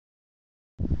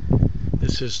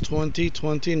This is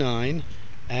 2029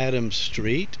 Adams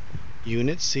Street,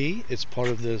 Unit C. It's part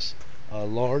of this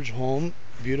large home,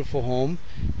 beautiful home,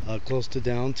 close to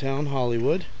downtown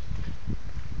Hollywood,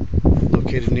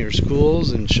 located near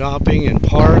schools and shopping and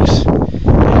parks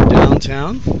in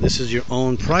downtown. This is your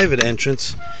own private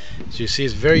entrance. As you see,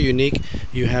 it's very unique.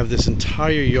 You have this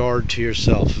entire yard to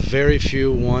yourself. Very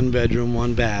few one bedroom,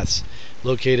 one baths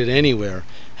located anywhere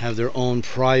have their own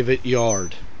private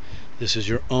yard. This is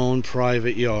your own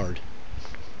private yard.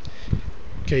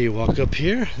 Okay, you walk up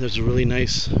here. There's a really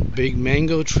nice big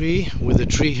mango tree with a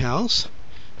tree house.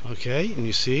 Okay, and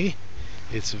you see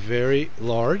it's very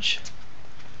large.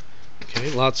 Okay,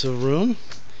 lots of room.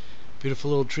 Beautiful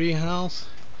little tree house,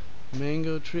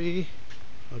 mango tree.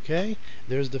 Okay,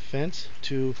 there's the fence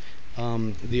to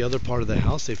the other part of the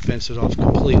house. They fenced it off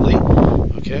completely.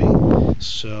 Okay,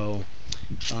 so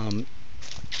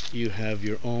you have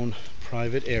your own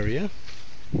private area.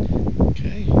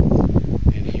 Okay,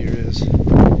 and here is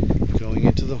going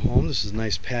into the home. This is a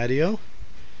nice patio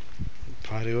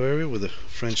area with the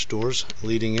French doors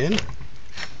leading in.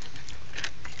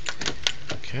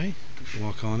 Okay,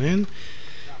 walk on in.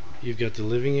 You've got the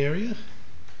living area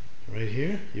right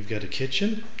here. You've got a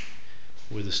kitchen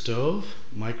with a stove,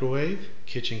 microwave,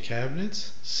 kitchen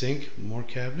cabinets, sink, more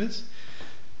cabinets,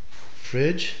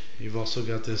 fridge. You've also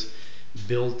got this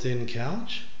built-in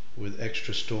couch with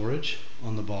extra storage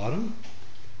on the bottom.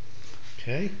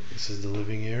 Okay, this is the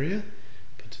living area.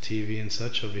 Put the TV and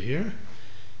such over here.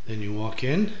 Then you walk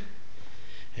in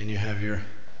and you have your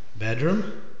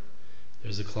bedroom.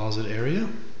 There's the closet area.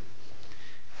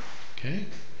 Okay,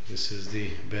 this is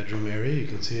the bedroom area. You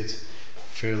can see it's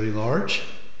fairly large.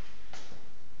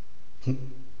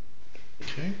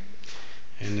 Okay,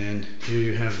 and then here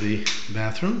you have the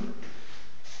bathroom.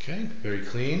 Okay, very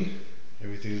clean.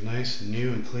 Everything's nice,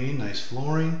 new and clean. Nice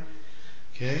flooring.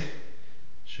 Okay,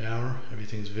 shower.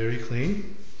 Everything's very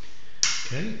clean.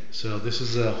 Okay, so this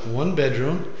is a one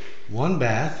bedroom, one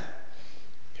bath.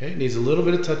 Okay, needs a little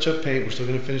bit of touch-up paint. We're still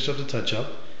going to finish up the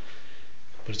touch-up.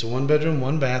 But it's a one bedroom,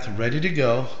 one bath, ready to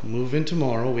go. Move in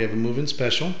tomorrow. We have a move-in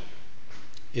special.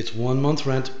 It's 1 month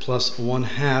rent plus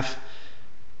 1/2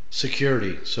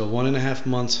 security. So 1.5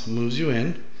 months moves you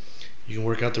in. You can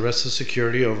work out the rest of the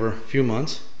security over a few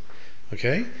months.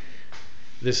 Okay,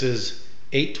 this is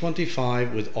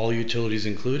 $825 with all utilities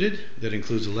included. That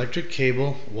includes electric,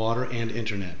 cable, water, and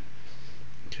internet.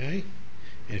 Okay,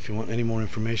 and if you want any more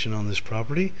information on this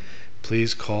property,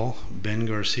 please call Ben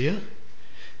Garcia.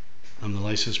 I'm the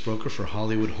licensed broker for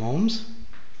Hollywood Homes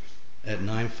at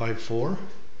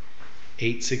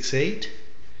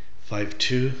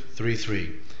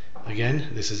 954-868-5233. Again,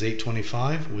 this is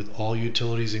 $825 with all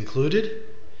utilities included,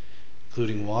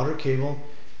 including water, cable,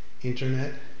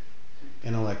 internet,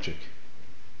 and electric.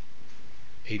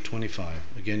 $825.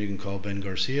 Again, you can call Ben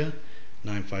Garcia,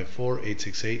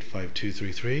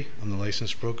 954-868-5233. I'm the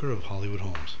licensed broker of Hollywood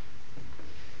Homes.